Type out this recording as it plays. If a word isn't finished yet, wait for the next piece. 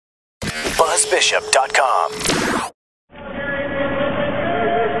buzzbishop.com.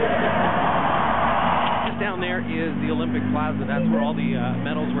 Down there is the Olympic Plaza. That's where all the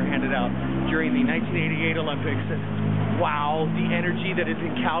medals were handed out during the 1988 Olympics. And wow, the energy that is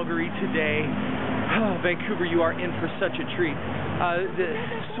in Calgary today. Oh, Vancouver, you are in for such a treat.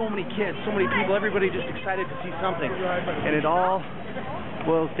 So many kids, so many people, everybody just excited to see something. And it all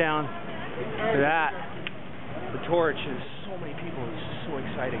boils down to that. The torch is so many people. It's just so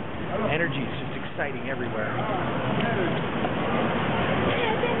exciting. Energy is just exciting everywhere.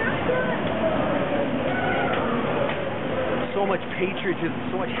 So much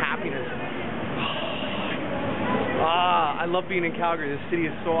patriotism, so much happiness. I love being in Calgary. This city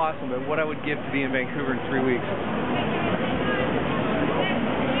is so awesome, but what I would give to be in Vancouver in 3 weeks.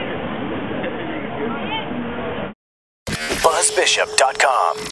 buzzbishop.com.